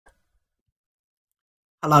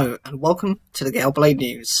Hello and welcome to the Gale Blade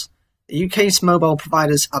News. The UK's mobile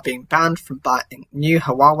providers are being banned from buying new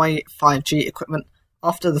Huawei 5G equipment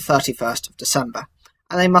after the 31st of December,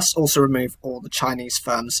 and they must also remove all the Chinese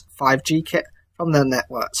firm's 5G kit from their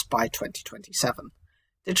networks by 2027.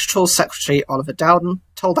 Digital Secretary Oliver Dowden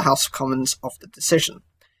told the House of Commons of the decision.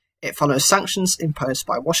 It follows sanctions imposed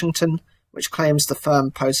by Washington, which claims the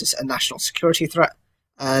firm poses a national security threat,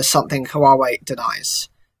 something Huawei denies.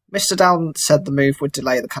 Mr. Dowden said the move would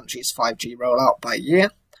delay the country's 5G rollout by a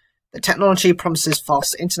year. The technology promises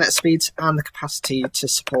faster internet speeds and the capacity to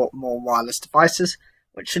support more wireless devices,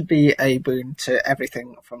 which should be a boon to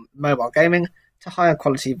everything from mobile gaming to higher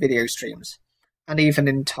quality video streams, and even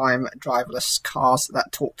in time driverless cars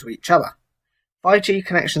that talk to each other. 5G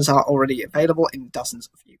connections are already available in dozens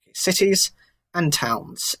of UK cities and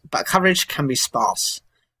towns, but coverage can be sparse.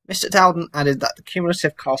 Mr. Dowden added that the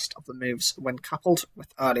cumulative cost of the moves, when coupled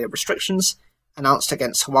with earlier restrictions announced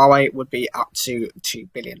against Huawei, would be up to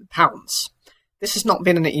 £2 billion. This has not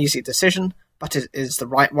been an easy decision, but it is the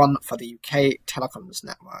right one for the UK telecoms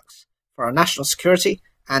networks, for our national security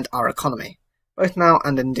and our economy, both now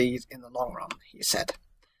and indeed in the long run, he said.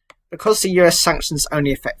 Because the US sanctions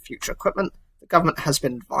only affect future equipment, the government has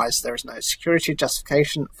been advised there is no security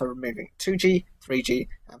justification for removing 2G, 3G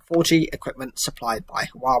and 4G equipment supplied by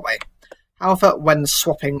Huawei. However, when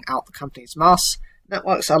swapping out the company's masts,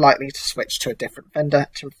 networks are likely to switch to a different vendor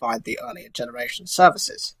to provide the earlier generation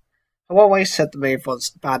services. Huawei said the move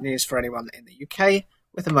was bad news for anyone in the UK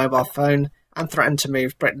with a mobile phone and threatened to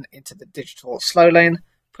move Britain into the digital slow lane,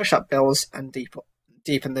 push up bills and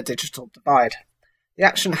deepen the digital divide. The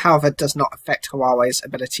action, however, does not affect Huawei's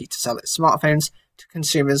ability to sell its smartphones to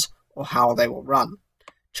consumers or how they will run.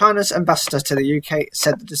 China's ambassador to the UK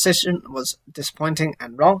said the decision was disappointing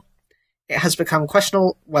and wrong. It has become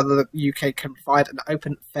questionable whether the UK can provide an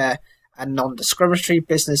open, fair and non-discriminatory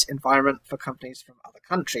business environment for companies from other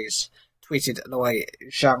countries, tweeted Lui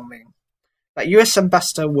Zhangming. But US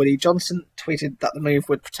Ambassador Woody Johnson tweeted that the move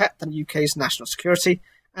would protect the UK's national security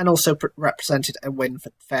and also represented a win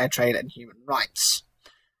for fair trade and human rights.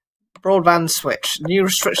 Broadband switch. New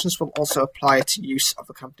restrictions will also apply to use of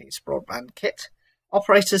the company's broadband kit.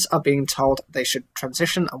 Operators are being told they should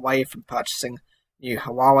transition away from purchasing new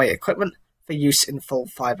Huawei equipment for use in full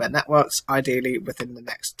fibre networks, ideally within the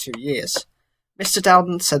next 2 years. Mr.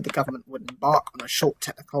 Dowden said the government would embark on a short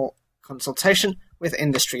technical consultation with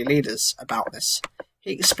industry leaders about this.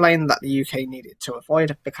 He explained that the UK needed to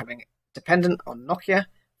avoid becoming dependent on Nokia,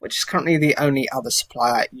 which is currently the only other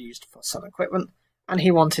supplier used for some equipment, and he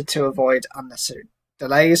wanted to avoid unnecessary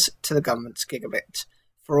delays to the government's Gigabit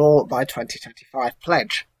for All by 2025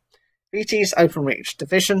 pledge. BT's Openreach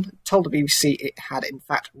division told the BBC it had in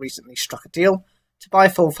fact recently struck a deal to buy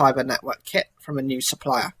full fibre network kit from a new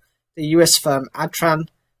supplier, the US firm Adtran,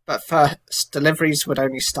 but first deliveries would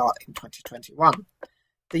only start in 2021.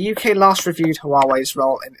 The UK last reviewed Huawei's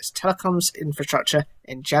role in its telecoms infrastructure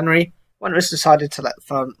in January, when it was decided to let the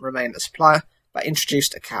firm remain a supplier, but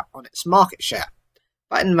introduced a cap on its market share.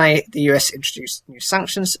 But in May, the US introduced new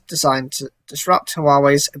sanctions designed to disrupt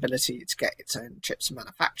Huawei's ability to get its own chips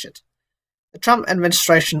manufactured. The Trump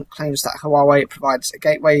administration claims that Huawei provides a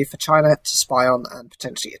gateway for China to spy on and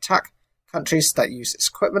potentially attack countries that use its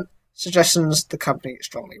equipment, suggestions the company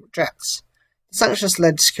strongly rejects. The sanctions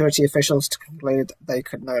led security officials to conclude they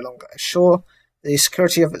could no longer assure the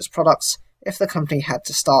security of its products if the company had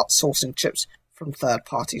to start sourcing chips from third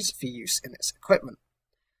parties for use in its equipment.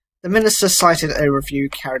 The minister cited a review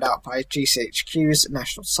carried out by GCHQ's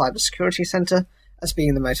National Cybersecurity Centre as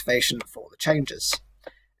being the motivation for the changes.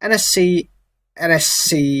 NSCS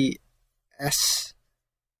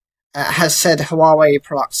has said Huawei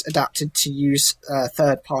products adapted to use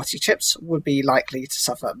third-party chips would be likely to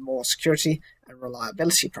suffer more security and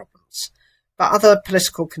reliability problems. But other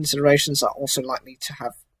political considerations are also likely to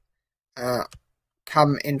have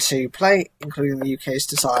come into play, including the UK's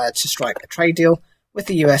desire to strike a trade deal with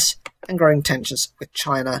the US and growing tensions with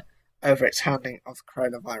China over its handling of the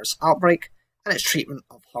coronavirus outbreak and its treatment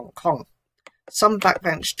of Hong Kong. Some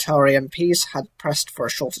backbench Tory MPs had pressed for a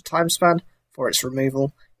shorter time span for its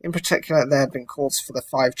removal. In particular, there had been calls for the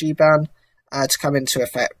 5G ban to come into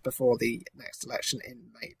effect before the next election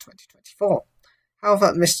in May 2024.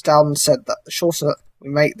 However, Mr. Dowden said that the shorter we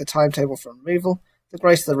make the timetable for removal, the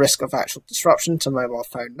greater the risk of actual disruption to mobile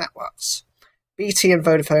phone networks. BT and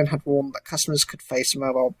Vodafone had warned that customers could face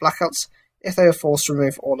mobile blackouts if they were forced to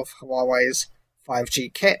remove all of Huawei's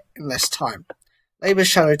 5G kit in less time. Labour's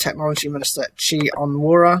Shadow Technology Minister Chi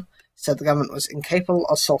Onwurah said the government was incapable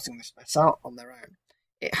of sorting this mess out on their own.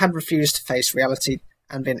 It had refused to face reality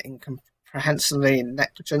and been incomprehensibly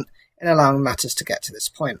negligent in allowing matters to get to this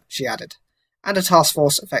point, she added, and a task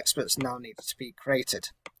force of experts now needed to be created.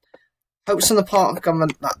 Hopes on the part of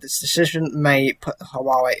government that this decision may put the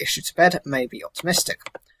Huawei issue to bed may be optimistic.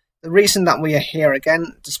 The reason that we are here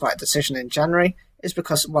again, despite a decision in January, is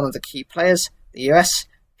because one of the key players, the US,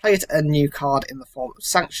 played a new card in the form of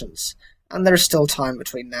sanctions, and there is still time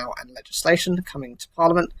between now and legislation coming to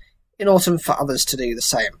Parliament in autumn for others to do the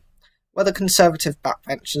same, whether conservative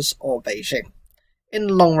backbenchers or Beijing. In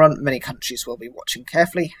the long run, many countries will be watching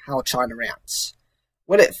carefully how China reacts.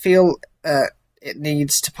 Will it feel it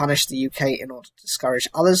needs to punish the UK in order to discourage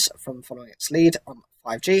others from following its lead on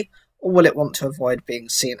 5G, or will it want to avoid being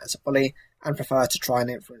seen as a bully and prefer to try and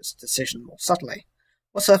influence the decision more subtly?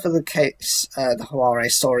 Whatever the case, the Huawei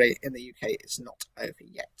story in the UK is not over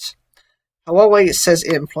yet. Huawei says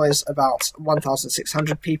it employs about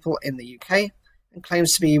 1,600 people in the UK and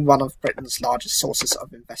claims to be one of Britain's largest sources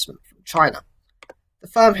of investment from China. The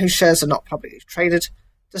firm, whose shares are not publicly traded,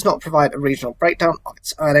 does not provide a regional breakdown of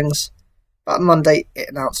its earnings, but on Monday it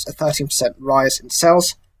announced a 13% rise in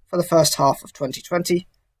sales for the first half of 2020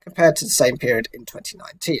 compared to the same period in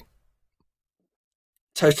 2019,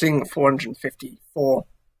 totaling 454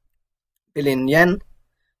 billion yen,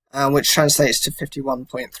 which translates to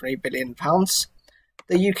 £51.3 billion.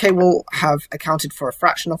 The UK will have accounted for a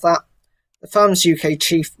fraction of that. The firm's UK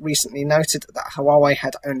chief recently noted that Huawei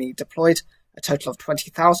had only deployed a total of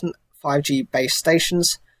 20,000 5G base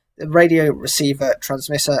stations, the radio receiver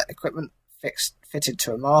transmitter equipment fitted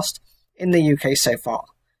to a mast, in the UK so far.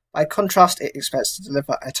 By contrast, it expects to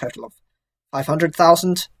deliver a total of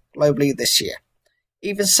 500,000 globally this year.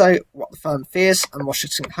 Even so, what the firm fears and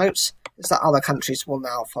Washington hopes is that other countries will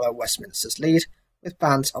now follow Westminster's lead with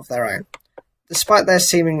bans of their own. Despite there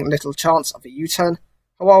seeming little chance of a U-turn,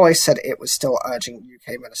 Huawei said it was still urging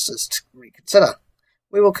UK ministers to reconsider.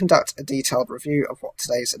 We will conduct a detailed review of what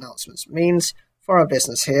today's announcement means for our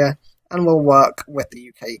business here, and will work with the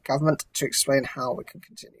UK government to explain how we can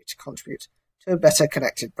continue to contribute to a better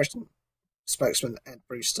connected Britain, spokesman Ed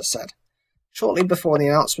Brewster said. Shortly before the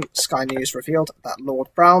announcement, Sky News revealed that Lord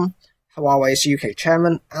Brown, Huawei's UK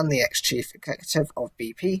chairman and the ex-chief executive of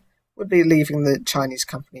BP, would be leaving the Chinese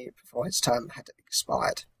company before his term had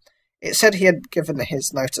expired. It said he had given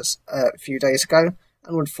his notice a few days ago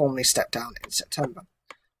and would formally step down in September.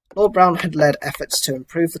 Lord Brown had led efforts to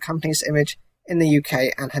improve the company's image in the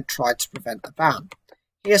UK and had tried to prevent a ban.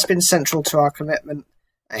 He has been central to our commitment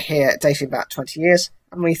here dating back 20 years,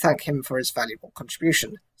 and we thank him for his valuable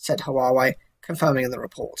contribution, said Huawei, confirming the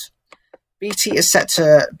report. BT is set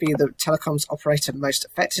to be the telecoms operator most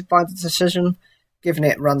affected by the decision, given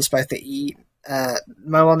it runs both the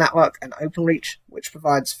mobile network and Openreach, which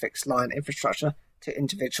provides fixed-line infrastructure to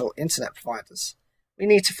individual internet providers. We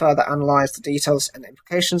need to further analyse the details and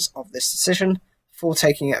implications of this decision before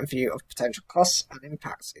taking a view of potential costs and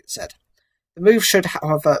impacts, it said. The move should,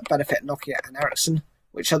 however, benefit Nokia and Ericsson,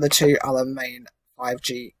 which are the two other main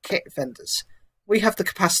 5G kit vendors. We have the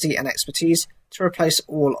capacity and expertise to replace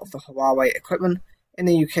all of the Huawei equipment in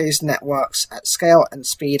the UK's networks at scale and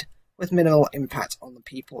speed with minimal impact on the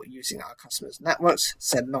people using our customers' networks,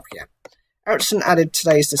 said Nokia. Ericsson added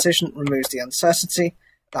today's decision removes the uncertainty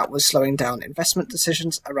that was slowing down investment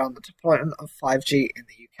decisions around the deployment of 5G in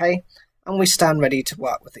the UK, and we stand ready to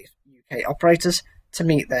work with the UK operators to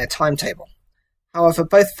meet their timetable. However,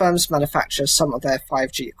 both firms manufacture some of their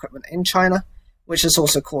 5G equipment in China, which has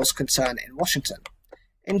also caused concern in Washington.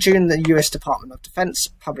 In June, the US Department of Defense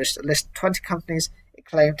published a list of 20 companies it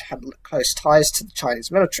claimed had close ties to the Chinese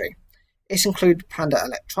military. It included Panda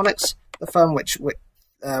Electronics, the firm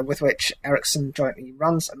with which Ericsson jointly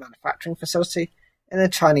runs a manufacturing facility in the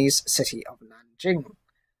Chinese city of Nanjing.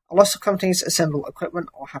 A lot of companies assemble equipment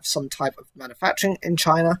or have some type of manufacturing in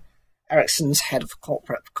China. Ericsson's head of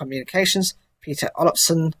corporate communications, Peter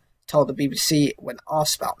Olofsson, told the BBC when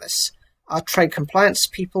asked about this. Our trade compliance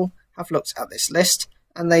people have looked at this list,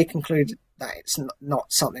 and they concluded that it's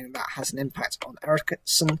not something that has an impact on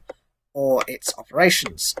Ericsson or its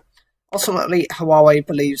operations. Ultimately, Huawei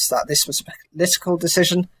believes that this was a political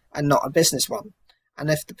decision and not a business one, and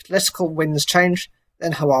if the political winds change,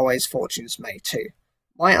 then Huawei's fortunes may too.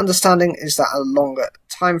 My understanding is that a longer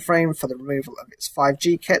time frame for the removal of its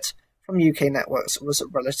 5G kit from UK networks was a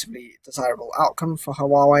relatively desirable outcome for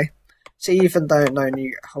Huawei. So even though no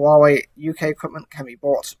new Huawei UK equipment can be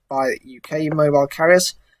bought by UK mobile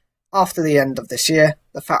carriers after the end of this year,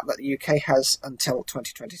 the fact that the UK has until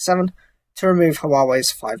 2027 to remove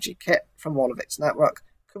Huawei's 5G kit from all of its network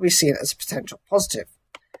could be seen as a potential positive.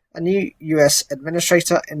 A new US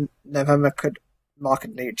administrator in November could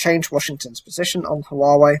markedly change Washington's position on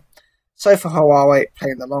Huawei, so for Huawei,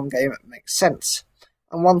 playing the long game makes sense.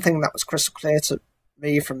 And one thing that was crystal clear to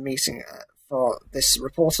me from meeting for this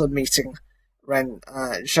reporter meeting Ren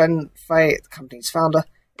Zhengfei, the company's founder,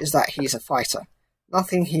 is that he's a fighter.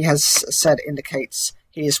 Nothing he has said indicates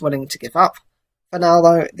he is willing to give up. For now,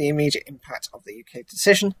 though, the immediate impact of the UK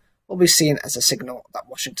decision will be seen as a signal that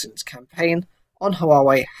Washington's campaign on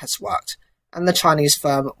Huawei has worked, and the Chinese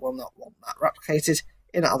firm will not want that replicated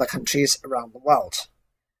in other countries around the world.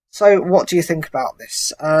 So, what do you think about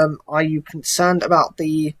this? Are you concerned about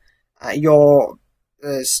your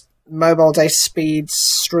mobile data speeds,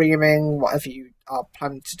 streaming, whatever you are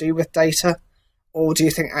planning to do with data? Or do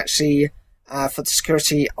you think actually for the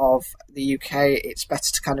security of the UK it's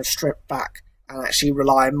better to kind of strip back and actually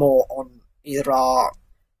rely more on either our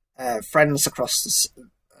friends across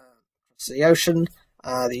the ocean,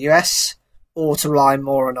 the US, or to rely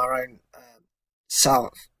more on our own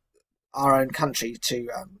our own country to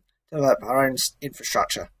develop our own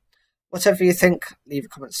infrastructure? Whatever you think, leave a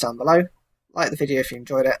comment down below, like the video if you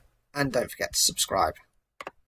enjoyed it, and don't forget to subscribe.